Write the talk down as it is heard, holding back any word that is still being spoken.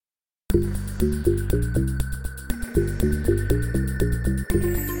Welcome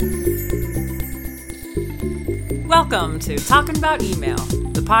to Talking About Email,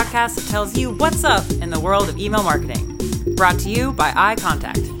 the podcast that tells you what's up in the world of email marketing. Brought to you by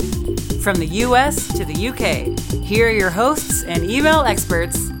iContact. From the US to the UK, here are your hosts and email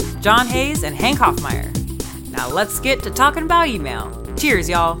experts, John Hayes and Hank Hoffmeyer. Now let's get to talking about email. Cheers,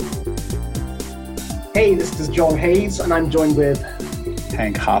 y'all. Hey, this is John Hayes, and I'm joined with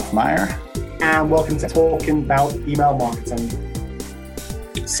Hank Hoffmeyer. And welcome to Talking About Email Marketing.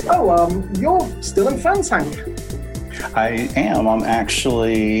 So, you're still in France, Hank? I am. I'm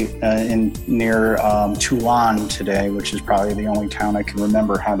actually near Toulon today, which is probably the only town I can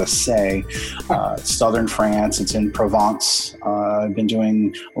remember how to say. Southern France. It's in Provence. I've been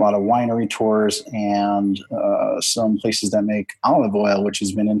doing a lot of winery tours and some places that make olive oil, which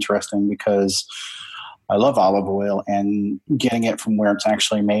has been interesting because I love olive oil, and getting it from where it's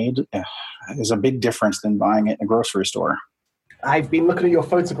actually made is a big difference than buying it in a grocery store. I've been looking at your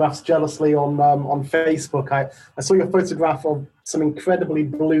photographs jealously on Facebook. I saw your photograph of some incredibly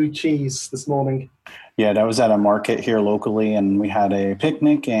blue cheese this morning. Yeah, that was at a market here locally, and we had a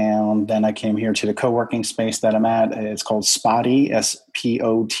picnic, and then I came here to the co-working space that I'm at. It's called Spotee,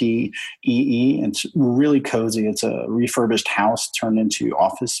 Spotee. It's really cozy. It's a refurbished house turned into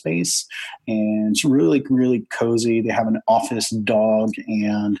office space, and it's really, really cozy. They have an office dog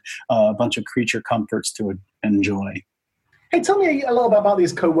and a bunch of creature comforts to enjoy. Hey, tell me a little bit about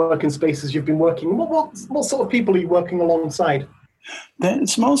these co-working spaces you've been working. What sort of people are you working alongside?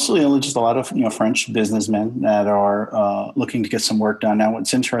 It's mostly just a lot of French businessmen that are looking to get some work done. Now,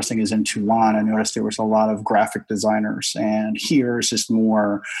 what's interesting is in Toulon, I noticed there was a lot of graphic designers, and here it's just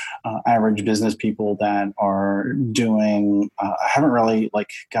more average business people that are doing. I haven't really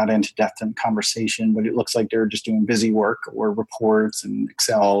got into depth in conversation, but it looks like they're just doing busy work or reports and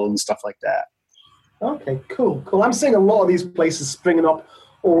Excel and stuff like that. Okay, cool. I'm seeing a lot of these places springing up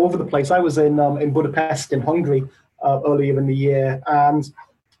all over the place. I was in Budapest in Hungary earlier in the year, and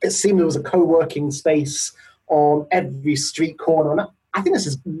it seemed there was a co-working space on every street corner. And I think this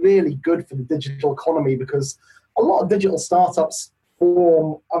is really good for the digital economy because a lot of digital startups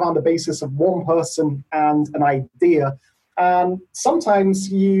form around the basis of one person and an idea. And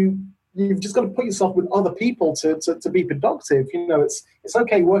sometimes you've just got to put yourself with other people to be productive. It's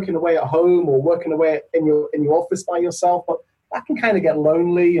okay working away at home or working away in your office by yourself, but that can kind of get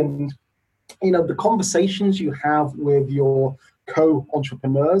lonely. And the conversations you have with your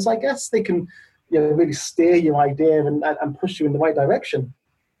co-entrepreneurs, I guess they can really steer your idea and push you in the right direction.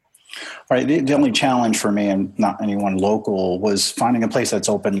 Right. The only challenge for me, and not anyone local, was finding a place that's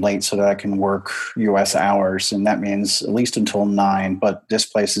open late so that I can work U.S. hours, and that means at least until 9. But this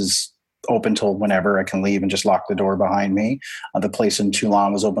place is open till whenever I can leave and just lock the door behind me. The place in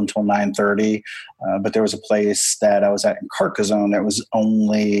Toulon was open till 9:30, but there was a place that I was at in Carcassonne that was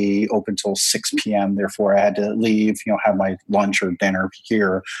only open till 6 p.m. Therefore, I had to leave, have my lunch or dinner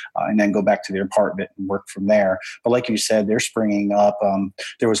here, and then go back to the apartment and work from there. But like you said, they're springing up.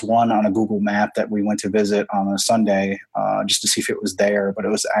 There was one on a Google map that we went to visit on a Sunday just to see if it was there, but it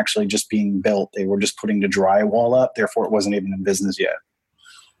was actually just being built. They were just putting the drywall up. Therefore, it wasn't even in business yet.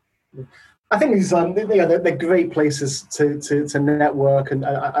 I think these they're great places to network and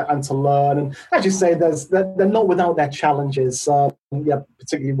to learn. And as you say, they're not without their challenges.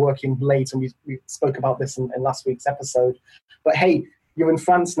 Particularly working late, and we spoke about this in last week's episode. But hey, you're in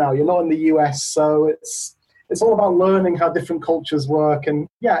France now. You're not in the US, so it's all about learning how different cultures work. And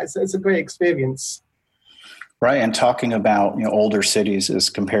it's a great experience. Right, and talking about older cities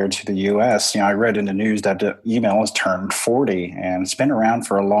as compared to the U.S., I read in the news that the email has turned 40, and it's been around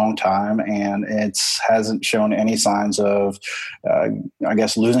for a long time, and it hasn't shown any signs of,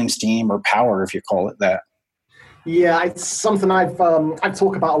 losing steam or power, if you call it that. Yeah, it's something I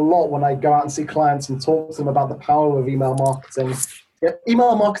talk about a lot when I go out and see clients and talk to them about the power of email marketing. Yeah,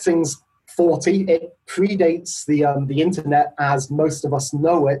 email marketing's 40. It predates the internet as most of us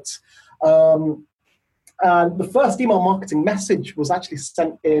know it. And the first email marketing message was actually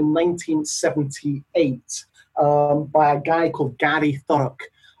sent in 1978 by a guy called Gary Thurrock.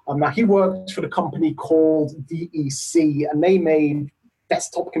 Now, he worked for the company called DEC, and they made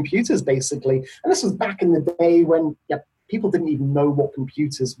desktop computers, basically. And this was back in the day when people didn't even know what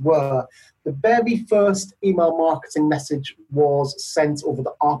computers were. The very first email marketing message was sent over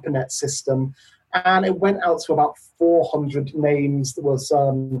the ARPANET system, and it went out to about 400 names that was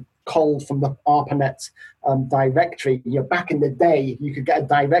culled from the ARPANET directory. Back in the day, you could get a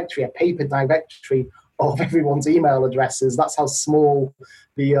directory, a paper directory of everyone's email addresses. That's how small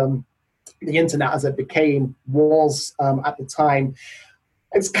the internet as it became was at the time.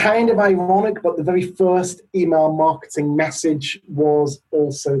 It's kind of ironic, but the very first email marketing message was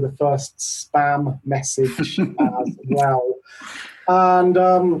also the first spam message as well.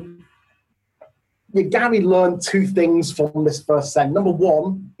 And Gary learned two things from this first send. Number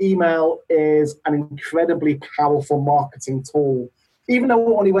one, email is an incredibly powerful marketing tool. Even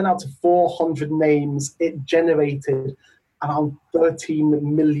though it only went out to 400 names, it generated around $13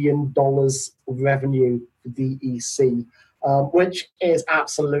 million of revenue for DEC, which is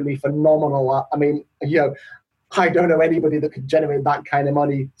absolutely phenomenal. I mean, I don't know anybody that could generate that kind of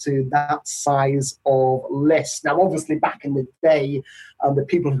money to that size of list. Now, obviously, back in the day, the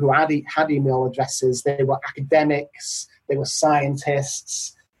people who had email addresses, they were academics, they were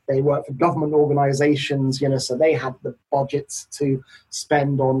scientists, they worked for government organizations, so they had the budgets to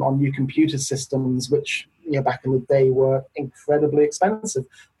spend on new computer systems, which back in the day were incredibly expensive.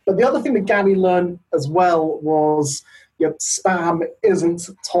 But the other thing that Gary learned as well was spam isn't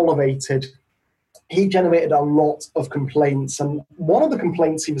tolerated. He generated a lot of complaints, and one of the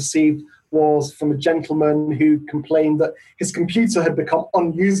complaints he received was from a gentleman who complained that his computer had become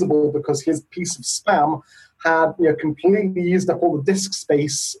unusable because his piece of spam had completely used up all the disk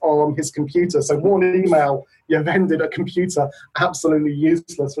space on his computer. So one email rendered a computer absolutely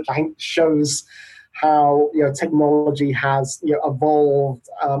useless, which I think shows how technology has evolved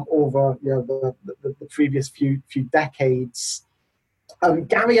over the previous few decades.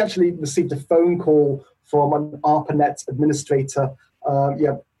 Gary actually received a phone call from an ARPANET administrator,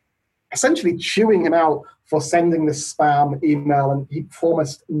 essentially chewing him out for sending this spam email, and he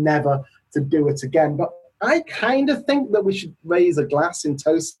promised never to do it again. But I kind of think that we should raise a glass in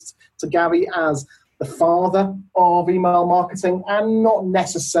toast to Gary as the father of email marketing, and not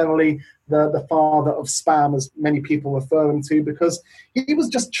necessarily the father of spam, as many people refer him to, because he was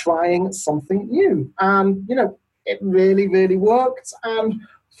just trying something new. And, it really, really worked. And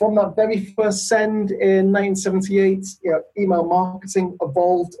from that very first send in 1978, email marketing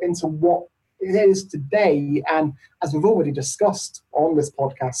evolved into what it is today. And as we've already discussed on this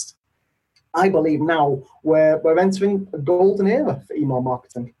podcast, I believe now we're entering a golden era for email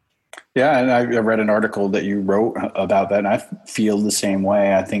marketing. Yeah, and I read an article that you wrote about that, and I feel the same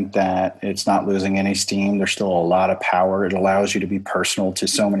way. I think that it's not losing any steam. There's still a lot of power. It allows you to be personal to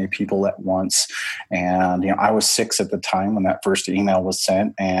so many people at once. And, I was 6 at the time when that first email was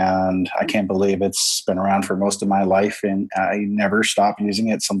sent, and I can't believe it's been around for most of my life, and I never stop using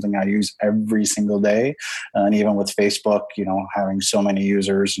it. It's something I use every single day. And even with Facebook, having so many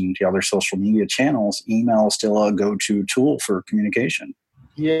users and the other social media channels, email is still a go-to tool for communication.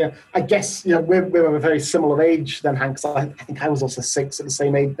 Yeah, I guess we're of a very similar age then, Hank. I think I was also 6 at the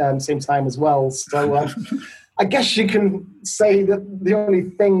same age, same time as well. So I guess you can say that the only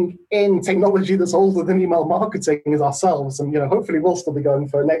thing in technology that's older than email marketing is ourselves, and hopefully we'll still be going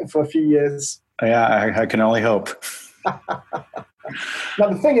for a few years. Yeah, I can only hope. Now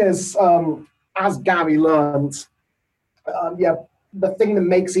the thing is, as Gary learned, the thing that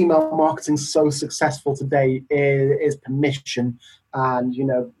makes email marketing so successful today is permission. And,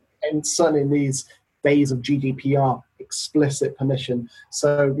 and certainly in these days of GDPR, explicit permission.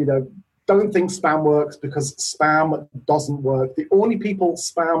 So, don't think spam works, because spam doesn't work. The only people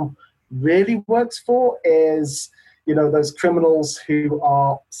spam really works for is, those criminals who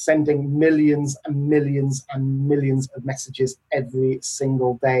are sending millions and millions and millions of messages every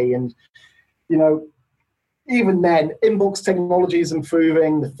single day. And, even then, inbox technology is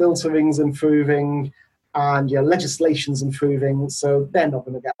improving, the filtering's improving, and legislation's improving, so they're not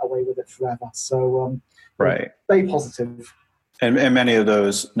going to get away with it forever. So right, stay positive. And many of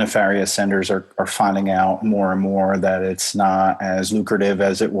those nefarious senders are finding out more and more that it's not as lucrative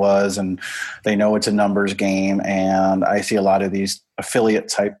as it was, and they know it's a numbers game. And I see a lot of these affiliate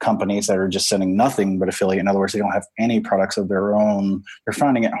type companies that are just sending nothing but affiliate. In other words, they don't have any products of their own. They're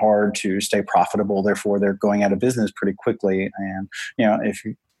finding it hard to stay profitable. Therefore, they're going out of business pretty quickly. And, if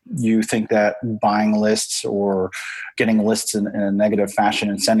you think that buying lists or getting lists in a negative fashion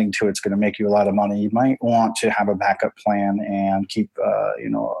and sending to it's going to make you a lot of money, you might want to have a backup plan and keep,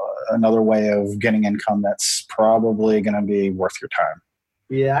 another way of getting income that's probably going to be worth your time.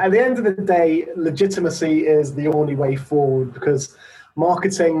 Yeah, at the end of the day, legitimacy is the only way forward, because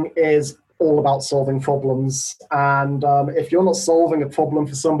marketing is all about solving problems. And if you're not solving a problem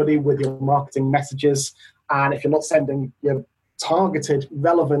for somebody with your marketing messages, and if you're not sending targeted,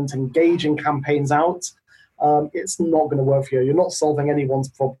 relevant, engaging campaigns out, it's not going to work for you. You're not solving anyone's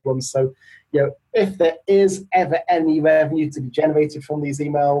problems. So, if there is ever any revenue to be generated from these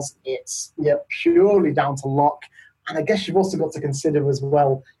emails, it's purely down to luck. And I guess you've also got to consider as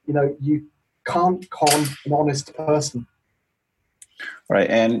well, you can't con an honest person. Right.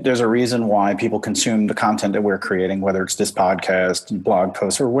 And there's a reason why people consume the content that we're creating, whether it's this podcast, blog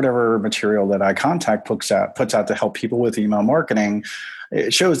posts, or whatever material that iContact puts out to help people with email marketing.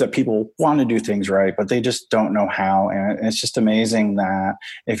 It shows that people want to do things right, but they just don't know how. And it's just amazing that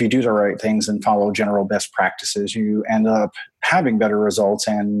if you do the right things and follow general best practices, you end up having better results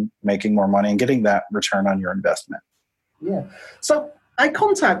and making more money and getting that return on your investment. Yeah. So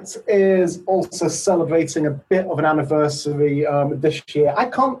iContact is also celebrating a bit of an anniversary this year. I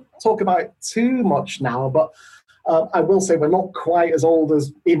can't talk about it too much now, but I will say we're not quite as old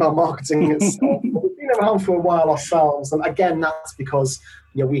as email marketing itself. We've been around for a while ourselves, and again, that's because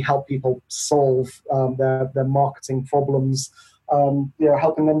we help people solve their marketing problems,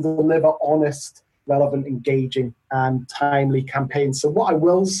 helping them deliver honest, relevant, engaging, and timely campaigns. So what I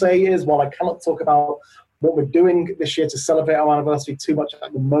will say is, while I cannot talk about what we're doing this year to celebrate our anniversary too much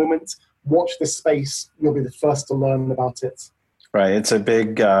at the moment, watch this space. You'll be the first to learn about it. Right. It's a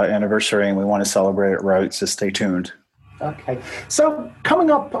big anniversary and we want to celebrate it right. So stay tuned. Okay. So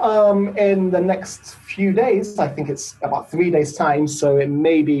coming up in the next few days, I think it's about 3 days' time. So it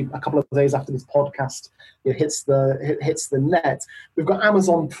may be a couple of days after this podcast hits the net. We've got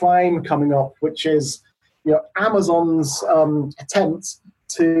Amazon Prime coming up, which is Amazon's attempt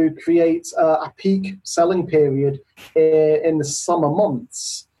to create a peak selling period in the summer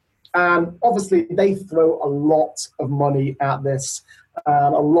months. And obviously, they throw a lot of money at this,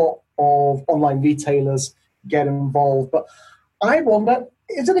 and a lot of online retailers get involved. But I wonder,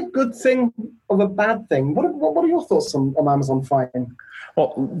 is it a good thing or a bad thing? What are your thoughts on Amazon Prime?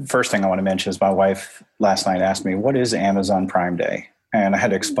 Well, first thing I want to mention is my wife last night asked me, what is Amazon Prime Day? And I had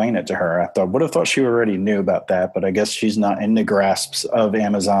to explain it to her. I would have thought she already knew about that, but I guess she's not in the grasps of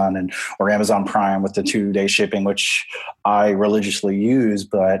Amazon or Amazon Prime with the 2-day shipping, which I religiously use.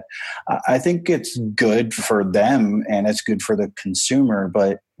 But I think it's good for them and it's good for the consumer.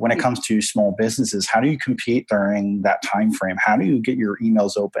 But when it comes to small businesses, how do you compete during that time frame? How do you get your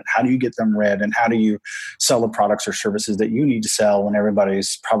emails open? How do you get them read? And how do you sell the products or services that you need to sell when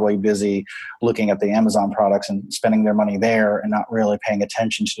everybody's probably busy looking at the Amazon products and spending their money there and not really paying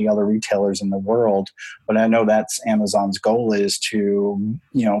attention to the other retailers in the world? But I know that's Amazon's goal, is to,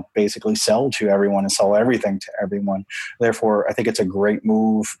 basically sell to everyone and sell everything to everyone. Therefore, I think it's a great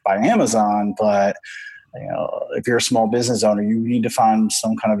move by Amazon, but if you're a small business owner, you need to find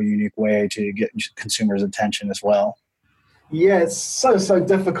some kind of a unique way to get consumers' attention as well. Yeah, it's so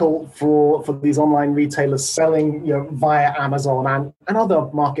difficult for these online retailers selling via Amazon and other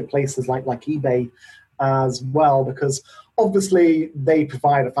marketplaces like eBay as well, because obviously they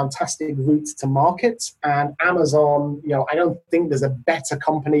provide a fantastic route to market, and Amazon, I don't think there's a better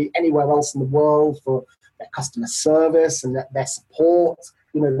company anywhere else in the world for their customer service and their support.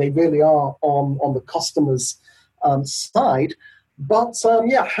 They really are on the customer's side. But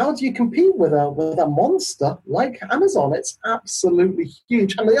how do you compete with a monster like Amazon? It's absolutely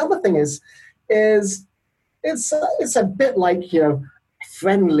huge. And the other thing is it's a bit like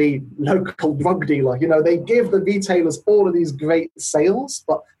friendly local drug dealer. They give the retailers all of these great sales,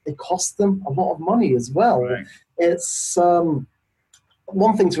 but they cost them a lot of money as well. Right. It's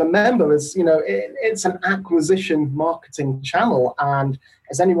one thing to remember is, it's an acquisition marketing channel. And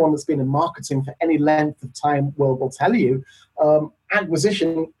as anyone that's been in marketing for any length of time will tell you,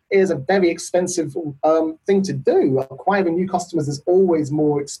 acquisition is a very expensive thing to do. Acquiring new customers is always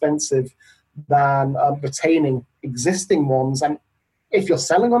more expensive than retaining existing ones. And if you're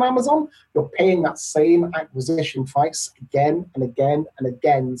selling on Amazon, you're paying that same acquisition price again and again and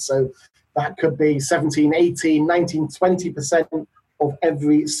again. So that could be 17, 18, 19, 20% of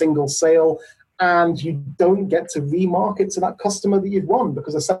every single sale, and you don't get to remarket to that customer that you've won,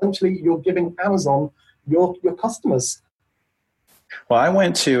 because essentially you're giving Amazon your customers. Well, I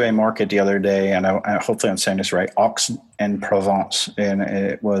went to a market the other day, and I hopefully I'm saying this right, Aix-en-Provence, and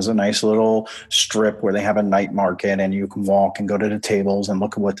it was a nice little strip where they have a night market, and you can walk and go to the tables and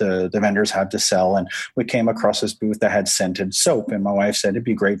look at what the vendors have to sell. And we came across this booth that had scented soap, and my wife said it'd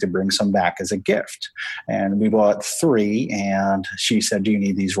be great to bring some back as a gift. And we bought 3, and she said, "Do you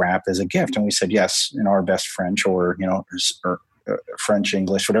need these wrapped as a gift?" And we said yes, in our best French, or French,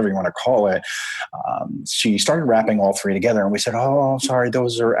 English, whatever you want to call it. She started wrapping all 3 together, and we said, "Oh, sorry,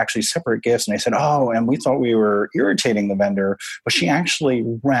 those are actually separate gifts." And they said, "Oh," and we thought we were irritating the vendor, but she actually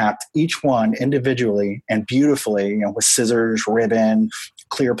wrapped each one individually and beautifully, with scissors, ribbon,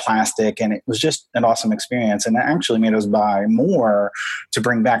 clear plastic, and it was just an awesome experience. And it actually made us buy more to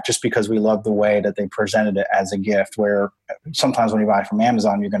bring back just because we loved the way that they presented it as a gift, where sometimes when you buy from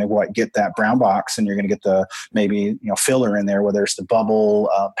Amazon, you're going to get that brown box and you're going to get the maybe filler in there, whether it's the bubble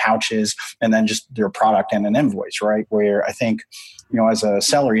pouches and then just your product and an invoice, right? Where I think, as a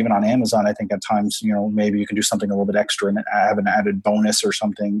seller, even on Amazon, I think at times, maybe you can do something a little bit extra and have an added bonus or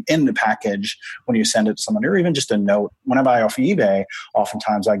something in the package when you send it to someone, or even just a note. When I buy off eBay,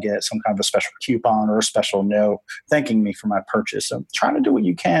 oftentimes I get some kind of a special coupon or a special note thanking me for my purchase. So trying to do what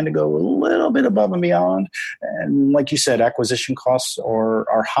you can to go a little bit above and beyond. And like you said, acquisition costs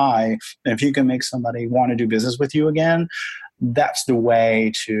are high. And if you can make somebody want to do business with you again, that's the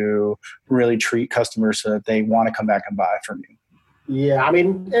way to really treat customers so that they want to come back and buy from you. Yeah, I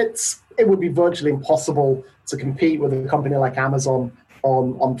mean, it would be virtually impossible to compete with a company like Amazon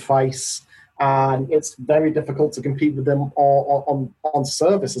on price, and it's very difficult to compete with them on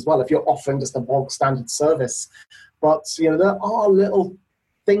service as well if you're offering just a bog standard service. But there are little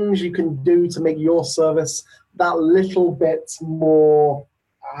things you can do to make your service that little bit more.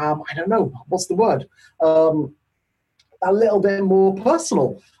 I don't know what's the word. A little bit more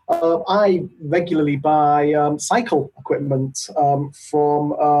personal. I regularly buy cycle equipment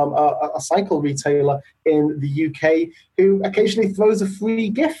from a cycle retailer in the UK who occasionally throws a free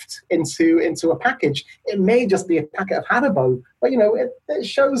gift into a package. It may just be a packet of Haribo, but it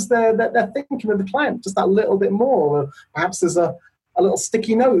shows that they're thinking of the client just that little bit more. Or perhaps there's a little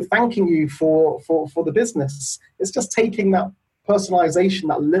sticky note thanking you for the business. It's just taking that personalization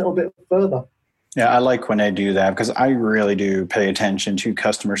that little bit further. Yeah, I like when they do that because I really do pay attention to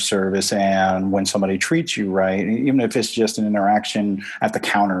customer service and when somebody treats you right, even if it's just an interaction at the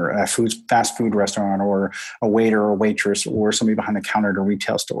counter, a fast food restaurant, or a waiter or waitress or somebody behind the counter at a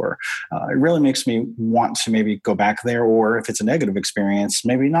retail store. It really makes me want to maybe go back there, or if it's a negative experience,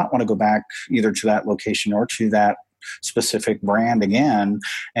 maybe not want to go back either to that location or to that specific brand again.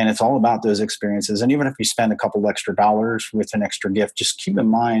 And it's all about those experiences. And even if you spend a couple extra dollars with an extra gift, just keep in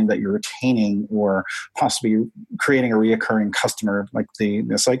mind that you're retaining or possibly creating a reoccurring customer, like the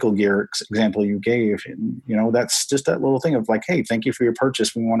cycle gear example you gave. And, that's just that little thing of like, hey, thank you for your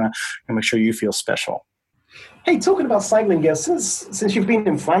purchase. We want to make sure you feel special. Hey, talking about cycling gear, since you've been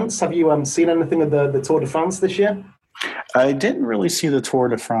in France, have you seen anything of the Tour de France this year? I didn't really see the Tour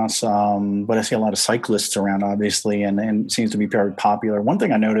de France, but I see a lot of cyclists around, obviously, and it seems to be very popular. One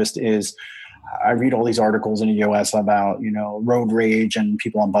thing I noticed is I read all these articles in the U.S. about, road rage and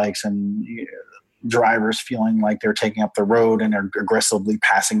people on bikes and drivers feeling like they're taking up the road and they're aggressively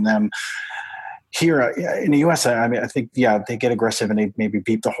passing them. Here in the U.S., I think, they get aggressive and they maybe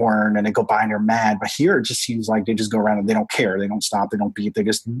beep the horn and they go by and they're mad. But here it just seems like they just go around and they don't care. They don't stop. They don't beep. They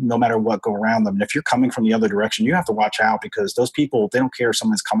just, no matter what, go around them. And if you're coming from the other direction, you have to watch out because those people, they don't care if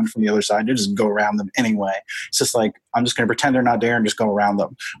someone's coming from the other side. They just go around them anyway. It's just like, I'm just going to pretend they're not there and just go around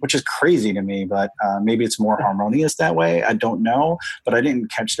them, which is crazy to me. But maybe it's more harmonious that way. I don't know. But I didn't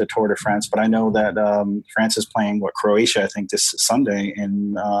catch the Tour de France. But I know that France is playing Croatia, I think, this Sunday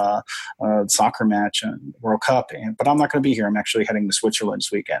in soccer match and World Cup, but I'm not going to be here. I'm actually heading to Switzerland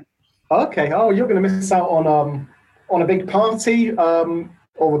this weekend. Okay. Oh, you're going to miss out on a big party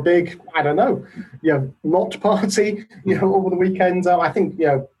or a big, I don't know, not party, over the weekend. I think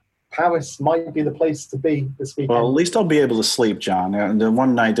Paris might be the place to be this weekend. Well, at least I'll be able to sleep, John. The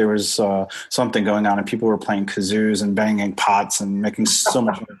one night there was something going on and people were playing kazoos and banging pots and making so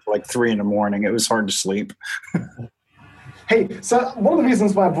much noise, like 3 a.m. It was hard to sleep. Hey, so one of the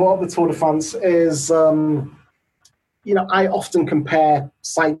reasons why I brought up the Tour de France is, I often compare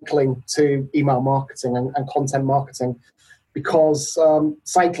cycling to email marketing and content marketing because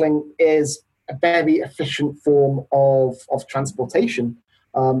cycling is a very efficient form of transportation.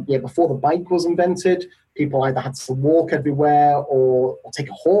 Before the bike was invented, people either had to walk everywhere or take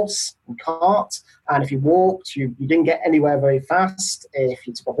a horse and cart. And if you walked, you didn't get anywhere very fast. If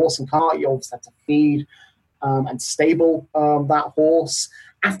you took a horse and cart, you always had to feed and stable that horse.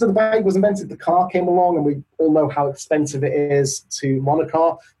 After the bike was invented, the car came along, and we all know how expensive it is to run a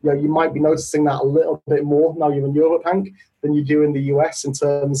car. You might be noticing that a little bit more now you're in Europe, Hank, than you do in the US in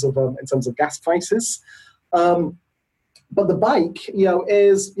terms of gas prices. But the bike,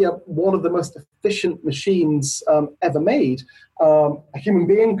 is one of the most efficient machines ever made. A human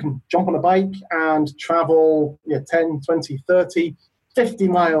being can jump on a bike and travel 10, 20, 30, 50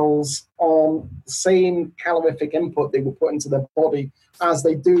 miles on the same calorific input they will put into their body as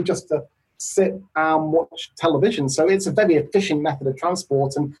they do just to sit and watch television. So it's a very efficient method of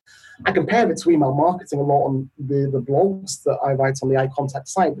transport. And I compare it to email marketing a lot on the blogs that I write on the iContact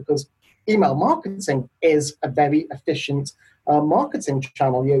site, because email marketing is a very efficient marketing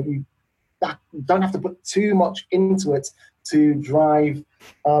channel. You don't have to put too much into it to drive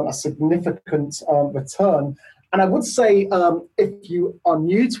a significant return. And I would say if you are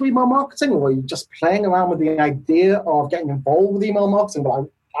new to email marketing, or you're just playing around with the idea of getting involved with email marketing, but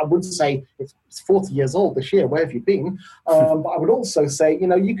I would say it's 40 years old this year. Where have you been? But I would also say,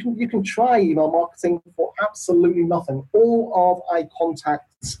 you can try email marketing for absolutely nothing. All of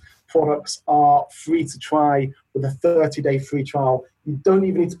iContact's products are free to try with a 30-day free trial. You don't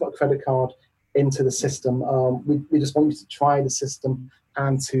even need to put a credit card into the system. We just want you to try the system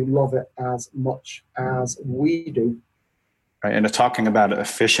and to love it as much as we do. Right. And talking about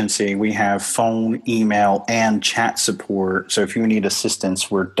efficiency, we have phone, email, and chat support. So if you need assistance,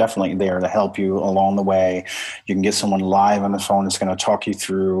 we're definitely there to help you along the way. You can get someone live on the phone that's going to talk you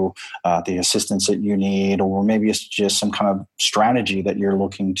through the assistance that you need, or maybe it's just some kind of strategy that you're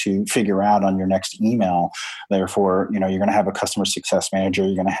looking to figure out on your next email. Therefore, you're going to have a customer success manager.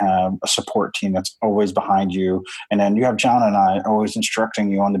 You're going to have a support team that's always behind you. And then you have John and I always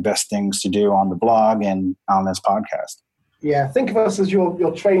instructing you on the best things to do on the blog and on this podcast. Yeah, think of us as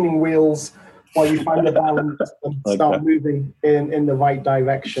your training wheels while you find the balance and start moving in the right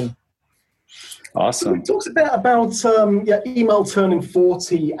direction. Awesome. So we talked a bit about email turning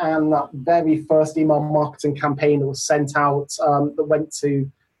 40 and that very first email marketing campaign that was sent out that went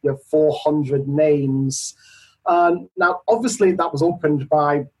to 400 names. Now, obviously, that was opened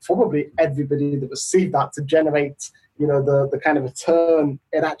by probably everybody that received that to generate the kind of return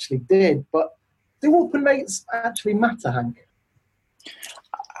it actually did. But do open rates actually matter, Hank?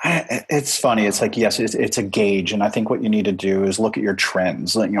 It's funny. It's like, yes, it's a gauge. And I think what you need to do is look at your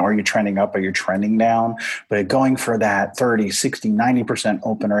trends. Are you trending up? Are you trending down? But going for that 30, 60, 90%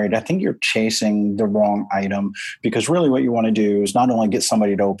 open rate, I think you're chasing the wrong item, because really what you want to do is not only get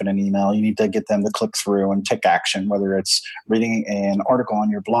somebody to open an email, you need to get them to click through and take action, whether it's reading an article on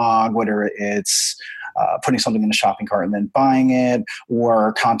your blog, whether it's putting something in the shopping cart and then buying it,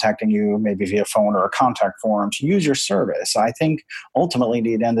 or contacting you maybe via phone or a contact form to use your service. I think ultimately at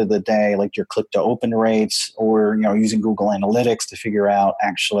the end of the day, like your click to open rates, or using Google Analytics to figure out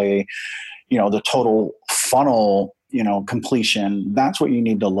actually the total funnel completion, that's what you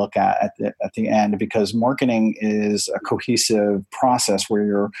need to look at the end, because marketing is a cohesive process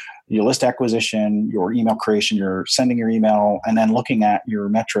where your list acquisition, your email creation, you're sending your email, and then looking at your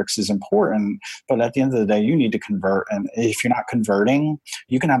metrics is important. But at the end of the day, you need to convert. And if you're not converting,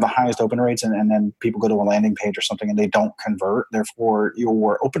 you can have the highest open rates, and then people go to a landing page or something and they don't convert. Therefore,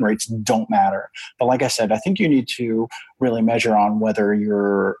 your open rates don't matter. But like I said, I think you need to really measure on whether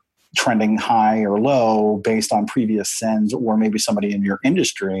you're trending high or low based on previous sends, or maybe somebody in your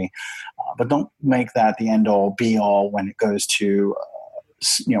industry, but don't make that the end all be all when it goes to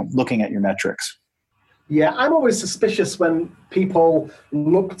looking at your metrics. Yeah, I'm always suspicious when people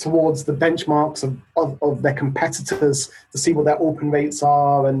look towards the benchmarks of their competitors to see what their open rates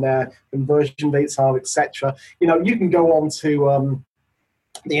are and their conversion rates are, etc. You can go on to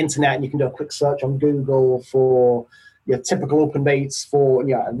the internet and you can do a quick search on Google for typical open rates for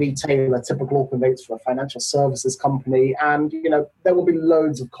a retailer, typical open rates for a financial services company, and there will be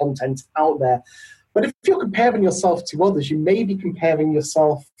loads of content out there. But if you're comparing yourself to others, you may be comparing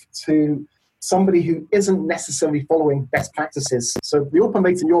yourself to somebody who isn't necessarily following best practices. So the open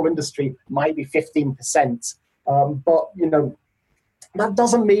rate in your industry might be 15%, but that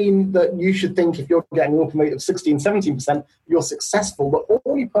doesn't mean that you should think if you're getting an open rate of 16, 17%, you're successful. The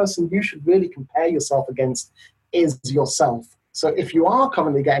only person you should really compare yourself against is yourself. So if you are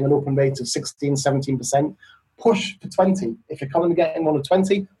currently getting an open rate of 16, 17%, push for 20. If you're currently getting one of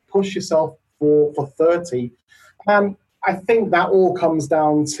 20, push yourself for 30. I think that all comes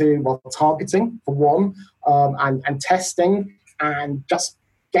down to targeting for one, and testing, and just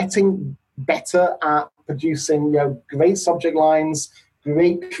getting better at producing great subject lines,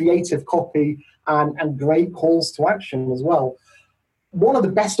 great creative copy, and great calls to action as well. One of the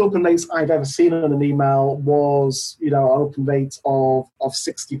best open rates I've ever seen on an email was, an open rate of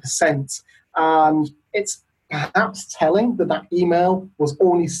 60%. And it's perhaps telling that email was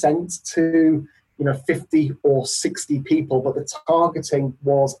only sent to, 50 or 60 people, but the targeting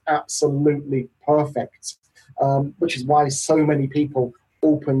was absolutely perfect, which is why so many people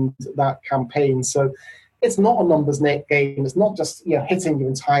opened that campaign. So it's not a numbers game. It's not just, hitting your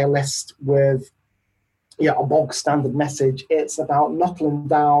entire list with a bog standard message. It's about knuckling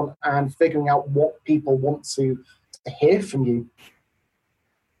down and figuring out what people want to hear from you.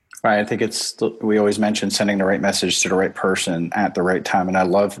 Right. I think we always mention sending the right message to the right person at the right time. And I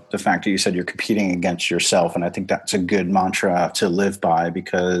love the fact that you said you're competing against yourself. And I think that's a good mantra to live by,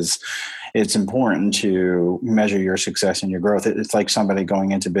 because it's important to measure your success and your growth. It's like somebody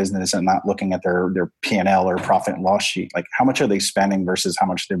going into business and not looking at their P&L or profit and loss sheet. Like, how much are they spending versus how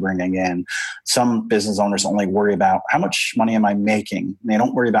much they're bringing in? Some business owners only worry about how much money am I making. They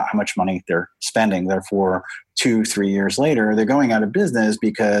don't worry about how much money they're spending. Therefore, 2-3 years later, they're going out of business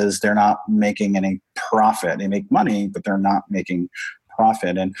because they're not making any profit. They make money, but they're not making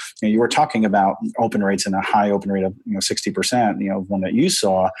profit. And you were talking about open rates and a high open rate of 60%, one that you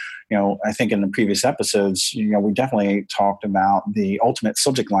saw. I think in the previous episodes, we definitely talked about the ultimate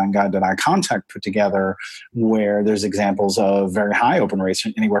subject line guide that iContact put together, where there's examples of very high open rates,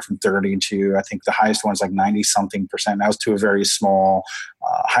 anywhere from 30 to, I think the highest one is like 90-something percent. That was to a very small,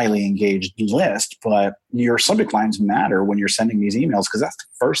 highly engaged list. But your subject lines matter when you're sending these emails, because that's the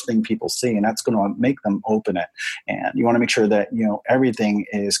first thing people see, and that's going to make them open it. And you want to make sure that everything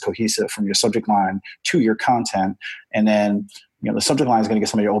is cohesive from your subject line to your content. And then the subject line is going to get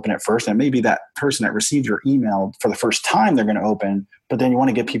somebody to open it first. And maybe that person that received your email for the first time, they're going to open, but then you want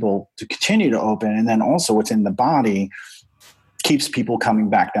to get people to continue to open. And then also what's in the body keeps people coming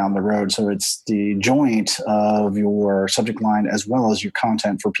back down the road. So it's the joint of your subject line as well as your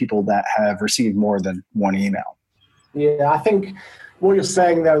content for people that have received more than one email. Yeah, I think what you're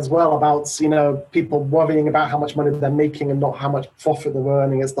saying there as well about, people worrying about how much money they're making and not how much profit they're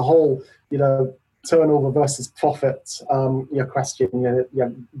earning. It's the whole, turnover versus profit, your question,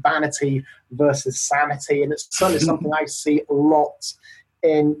 vanity versus sanity. And it's certainly something I see a lot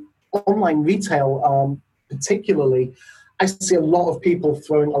in online retail, particularly. I see a lot of people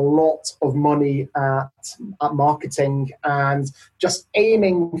throwing a lot of money at marketing and just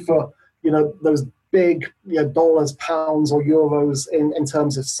aiming for, those big dollars, pounds, or euros in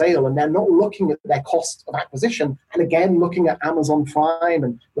terms of sale, and they're not looking at their cost of acquisition. And again, looking at Amazon Prime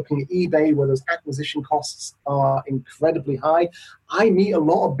and looking at eBay, where those acquisition costs are incredibly high. I meet a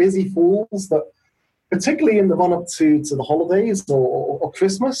lot of busy fools that, particularly in the run-up to the holidays or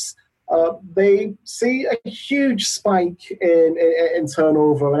Christmas, they see a huge spike in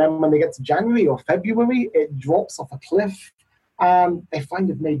turnover, and then when they get to January or February, it drops off a cliff. And they find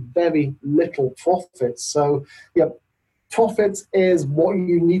they've made very little profit. So, profit is what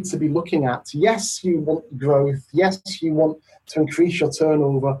you need to be looking at. Yes, you want growth. Yes, you want to increase your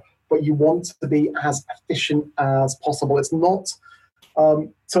turnover, but you want to be as efficient as possible. It's not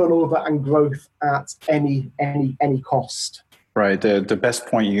turnover and growth at any cost. Right. The best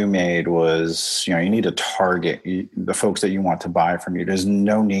point you made was, you need to target the folks that you want to buy from you. There's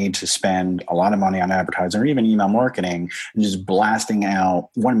no need to spend a lot of money on advertising or even email marketing and just blasting out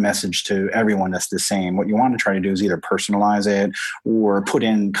one message to everyone that's the same. What you want to try to do is either personalize it or put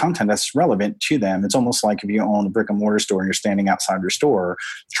in content that's relevant to them. It's almost like if you own a brick and mortar store and you're standing outside your store,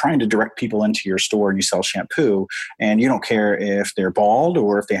 trying to direct people into your store and you sell shampoo, and you don't care if they're bald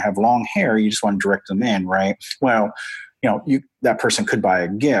or if they have long hair, you just want to direct them in, right? Well, that person could buy a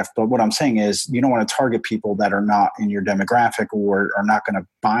gift, but what I'm saying is you don't want to target people that are not in your demographic or are not going to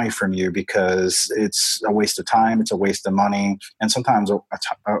buy from you, because it's a waste of time, it's a waste of money, and sometimes a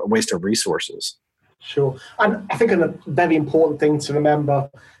waste of resources. Sure. And I think a very important thing to remember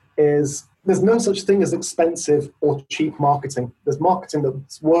is there's no such thing as expensive or cheap marketing. There's marketing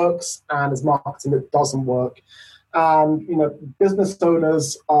that works and there's marketing that doesn't work. And, business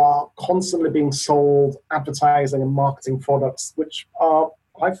owners are constantly being sold advertising and marketing products, which are,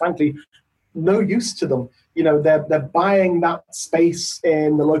 quite frankly, no use to them. They're buying that space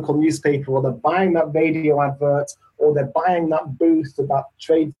in the local newspaper, or they're buying that radio advert, or they're buying that booth at that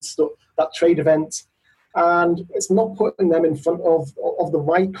trade event. And it's not putting them in front of the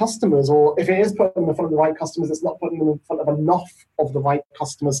right customers, or if it is putting them in front of the right customers, it's not putting them in front of enough of the right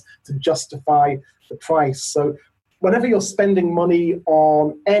customers to justify the price. So whenever you're spending money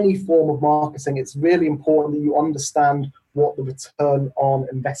on any form of marketing, it's really important that you understand what the return on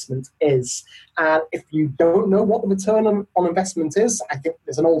investment is. And if you don't know what the return on investment is, I think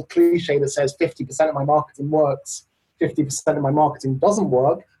there's an old cliche that says 50% of my marketing works, 50% of my marketing doesn't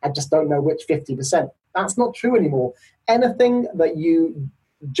work. I just don't know which 50%. That's not true anymore. Anything that you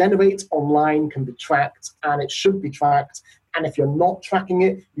generate online can be tracked, and it should be tracked. And if you're not tracking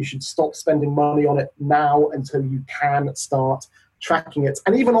it, you should stop spending money on it now until you can start tracking it.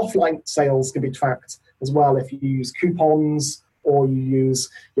 And even offline sales can be tracked as well if you use coupons or you use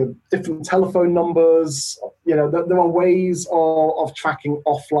different telephone numbers. There are ways of tracking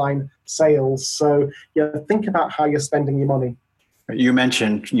offline sales. So think about how you're spending your money. You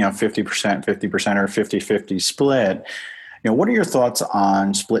mentioned 50% or 50-50 split. What are your thoughts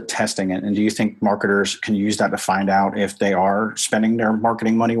on split testing? And do you think marketers can use that to find out if they are spending their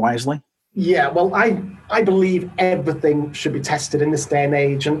marketing money wisely? Yeah, well, I believe everything should be tested in this day and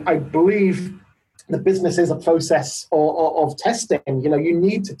age, and I believe the business is a process of testing. You know, you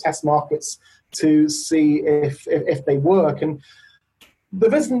need to test markets to see if they work, and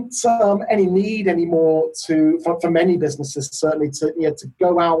there isn't any need anymore for many businesses certainly to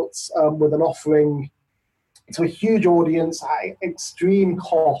go out with an offering to a huge audience at extreme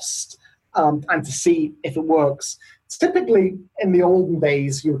cost and to see if it works. Typically, in the olden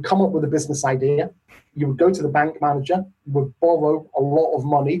days, you would come up with a business idea, you would go to the bank manager, you would borrow a lot of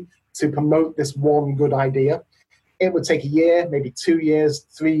money to promote this one good idea. It would take a year, maybe 2 years,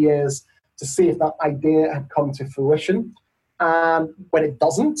 3 years to see if that idea had come to fruition. And when it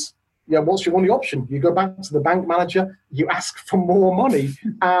doesn't, you know, what's your only option? You go back to the bank manager, you ask for more money,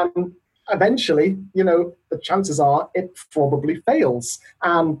 and eventually, you know, the chances are it probably fails.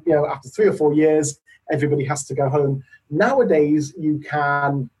 And, you know, after 3 or 4 years, everybody has to go home. Nowadays, you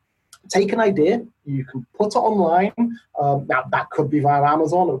can take an idea, you can put it online. Now, that could be via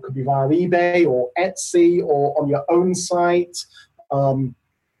Amazon, or it could be via eBay or Etsy or on your own site.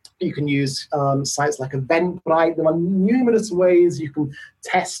 You can use sites like Eventbrite. There are numerous ways you can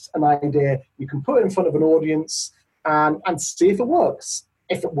test an idea. You can put it in front of an audience and see if it works.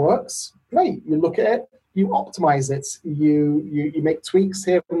 If it works, great. You look at it, you optimize it, you make tweaks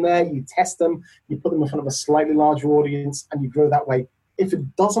here and there, you test them, you put them in front of a slightly larger audience, and you grow that way. If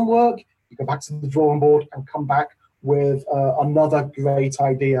it doesn't work, you go back to the drawing board and come back with another great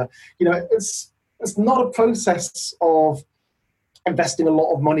idea. You know, it's not a process of investing a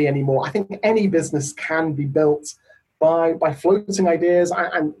lot of money anymore. I think any business can be built by floating ideas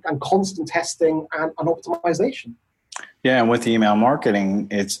and constant testing and optimization. Yeah, and with email marketing,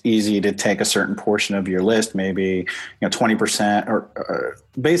 it's easy to take a certain portion of your list, maybe 20%, or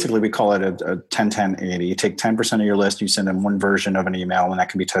basically we call it a 10-10-80. You take 10% of your list, you send them one version of an email, and that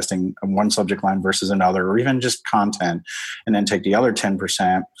can be testing one subject line versus another, or even just content, and then take the other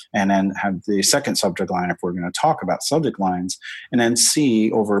 10% and then have the second subject line if we're going to talk about subject lines, and then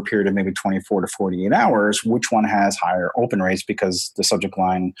see over a period of maybe 24 to 48 hours which one has higher open rates, because the subject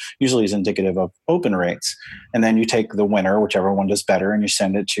line usually is indicative of open rates. And then you take the winner, whichever one does better, and you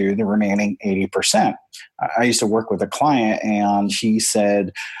send it to the remaining 80%. I used to work with a client, and he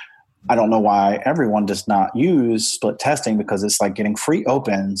said, I don't know why everyone does not use split testing, because it's like getting free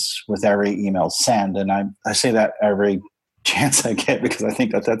opens with every email send. And I say that every chance I get, because I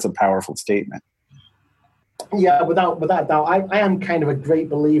think that's a powerful statement. Yeah, without doubt. I am kind of a great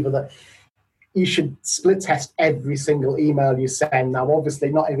believer that you should split test every single email you send. Now, obviously,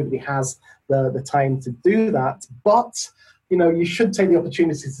 not everybody has the time to do that, but you know, you should take the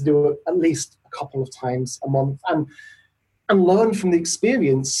opportunity to do it at least a couple of times a month and learn from the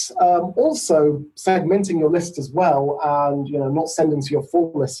experience. Also, segmenting your list as well, and you know, not sending to your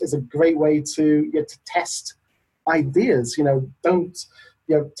full list is a great way to test ideas. You know, don't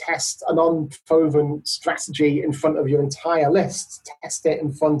test an unproven strategy in front of your entire list. Test it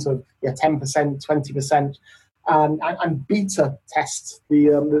in front of 10%, 20%, and beta test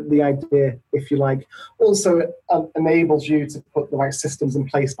the idea, if you like. Also, it enables you to put the right systems in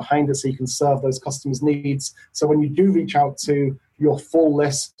place behind it so you can serve those customers' needs. So when you do reach out to your full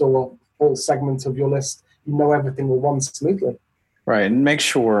list or full segment of your list, you know everything will run smoothly. Right. And make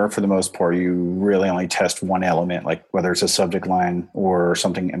sure, for the most part, you really only test one element, like whether it's a subject line or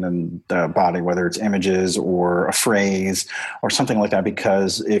something in the body, whether it's images or a phrase or something like that,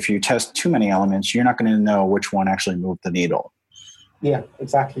 because if you test too many elements, you're not going to know which one actually moved the needle. Yeah,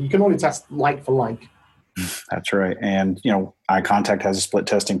 exactly. You can only test like for like. That's right. And, you know, iContact has a split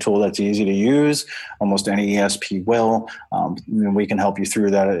testing tool that's easy to use. Almost any ESP will. We can help you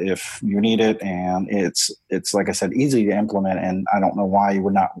through that if you need it. And it's like I said, easy to implement. And I don't know why you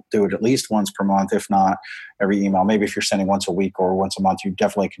would not do it at least once per month, if not every email. Maybe if you're sending once a week or once a month, you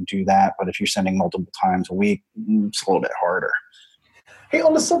definitely can do that. But if you're sending multiple times a week, it's a little bit harder. Hey,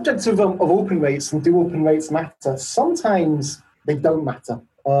 on the subject of open rates, and do open rates matter? Sometimes they don't matter.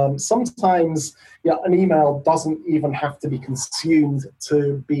 Sometimes an email doesn't even have to be consumed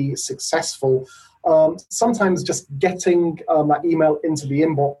to be successful. Sometimes just getting that email into the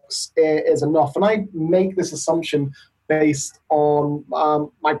inbox is enough. And I make this assumption based on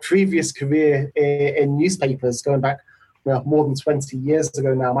my previous career in newspapers, going back more than 20 years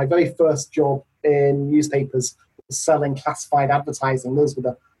ago now. My very first job in newspapers was selling classified advertising. Those were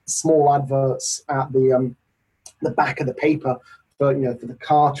the small adverts at the back of the paper. For the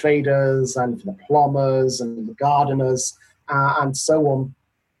car traders and for the plumbers and the gardeners and so on.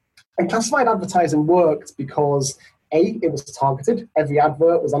 And classified advertising worked because A, it was targeted. Every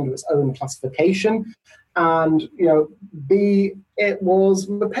advert was under its own classification. And, B, it was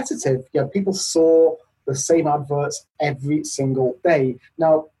repetitive. People saw the same adverts every single day.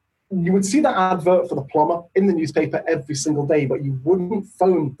 Now, you would see that advert for the plumber in the newspaper every single day, but you wouldn't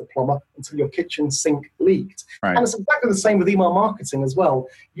phone the plumber until your kitchen sink leaked. Right. And it's exactly the same with email marketing as well.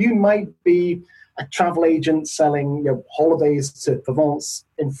 You might be a travel agent selling holidays to Provence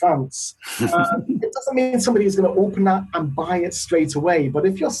in France. It doesn't mean somebody is going to open that and buy it straight away. But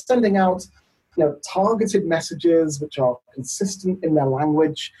if you're sending out targeted messages which are consistent in their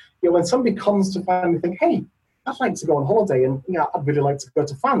language, when somebody comes to finally think, hey, I'd like to go on holiday and I'd really like to go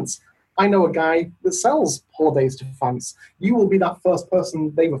to France. I know a guy that sells holidays to France. You will be that first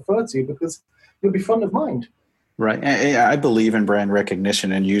person they refer to because you'll be front of mind. Right. I believe in brand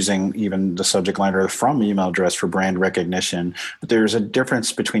recognition and using even the subject line or from email address for brand recognition. But there's a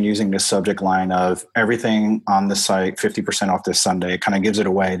difference between using the subject line of everything on the site, 50% off this Sunday. It kind of gives it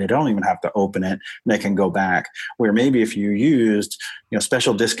away. They don't even have to open it. They can go back. Where maybe if you used,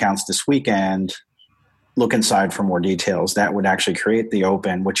 special discounts this weekend, look inside for more details. That would actually create the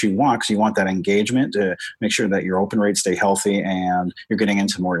open, which you want, because you want that engagement to make sure that your open rates stay healthy and you're getting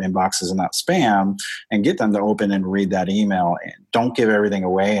into more inboxes and not spam, and get them to open and read that email. And don't give everything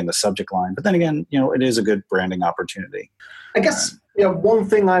away in the subject line. But then again, it is a good branding opportunity. I guess, one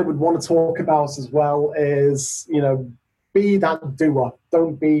thing I would want to talk about as well is, be that doer.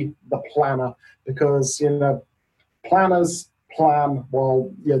 Don't be the planner, because, planners plan while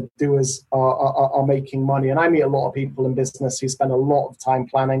doers are making money. And I meet a lot of people in business who spend a lot of time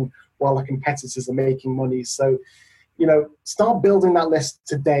planning while the competitors are making money. So, start building that list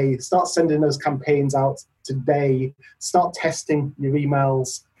today. Start sending those campaigns out today. Start testing your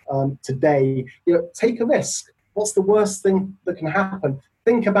emails today. Take a risk. What's the worst thing that can happen?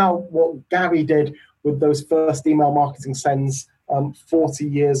 Think about what Gary did with those first email marketing sends 40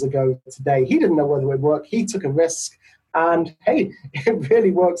 years ago today. He didn't know whether it would work. He took a risk. And hey, it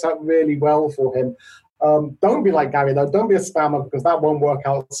really works out really well for him. Don't be like Gary, though. Don't be a spammer, because that won't work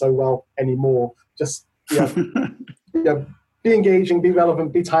out so well anymore. Just be engaging, be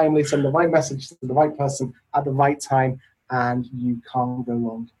relevant, be timely, send the right message to the right person at the right time, and you can't go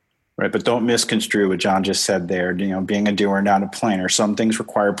wrong. Right, but don't misconstrue what John just said there. Being a doer, not a planner. Some things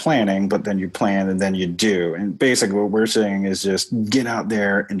require planning, but then you plan and then you do. And basically what we're saying is just get out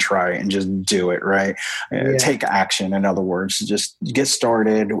there and try and just do it, right? Take action, in other words. Just get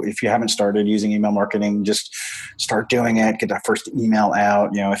started. If you haven't started using email marketing, just start doing it. Get that first email out.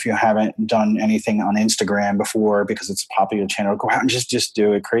 If you haven't done anything on Instagram before because it's a popular channel, go out and just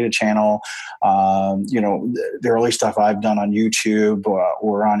do it. Create a channel. The early stuff I've done on YouTube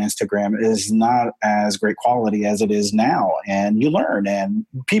or on Instagram is not as great quality as it is now, and you learn, and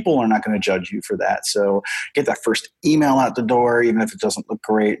people are not going to judge you for that. So get that first email out the door, even if it doesn't look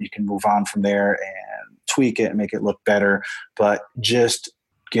great. You can move on from there and tweak it and make it look better, but just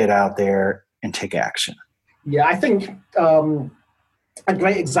get out there and take action. Yeah, I think a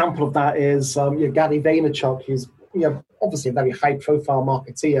great example of that is Gary Vaynerchuk, who's obviously a very high profile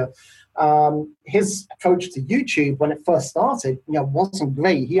marketeer. His approach to YouTube when it first started, wasn't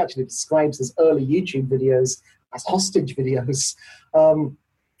great. He actually describes his early YouTube videos as hostage videos. I'm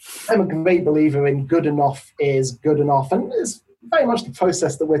a great believer in good enough is good enough, and it's very much the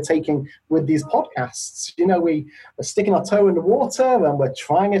process that we're taking with these podcasts. We're sticking our toe in the water and we're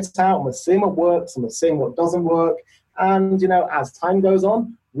trying it out, and we're seeing what works and we're seeing what doesn't work. And as time goes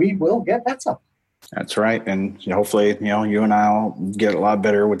on, we will get better. That's right. And hopefully, you and I'll get a lot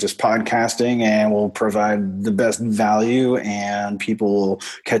better with this podcasting, and we'll provide the best value, and people will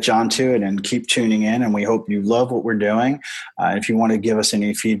catch on to it and keep tuning in. And we hope you love what we're doing. If you want to give us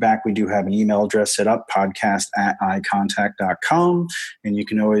any feedback, we do have an email address set up, podcast@icontact.com. And you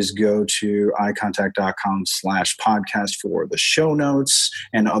can always go to icontact.com/podcast for the show notes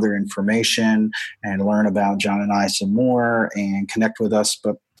and other information, and learn about John and I some more and connect with us.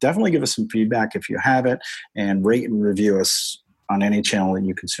 But definitely give us some feedback if you have it, and rate and review us on any channel that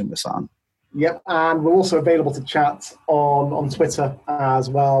you consume this on. Yep, and we're also available to chat on Twitter as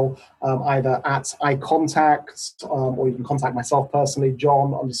well, either at iContact, or you can contact myself personally,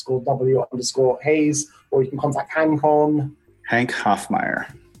 John_W_Hayes, or you can contact Hank on Hank Hoffmeyer.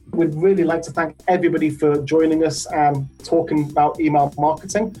 We'd really like to thank everybody for joining us and talking about email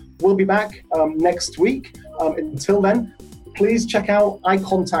marketing. We'll be back next week. Until then, please check out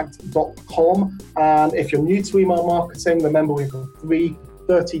iContact.com. And if you're new to email marketing, remember we have a free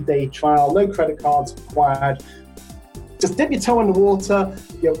 30-day trial, no credit cards required. Just dip your toe in the water,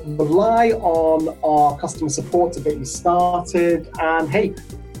 rely on our customer support to get you started, and hey,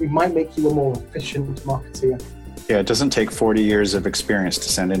 we might make you a more efficient marketer. Yeah, it doesn't take 40 years of experience to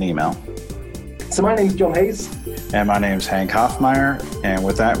send an email. So my name's John Hayes. And my name's Hank Hoffmeyer. And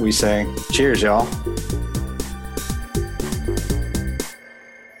with that, we say cheers, y'all.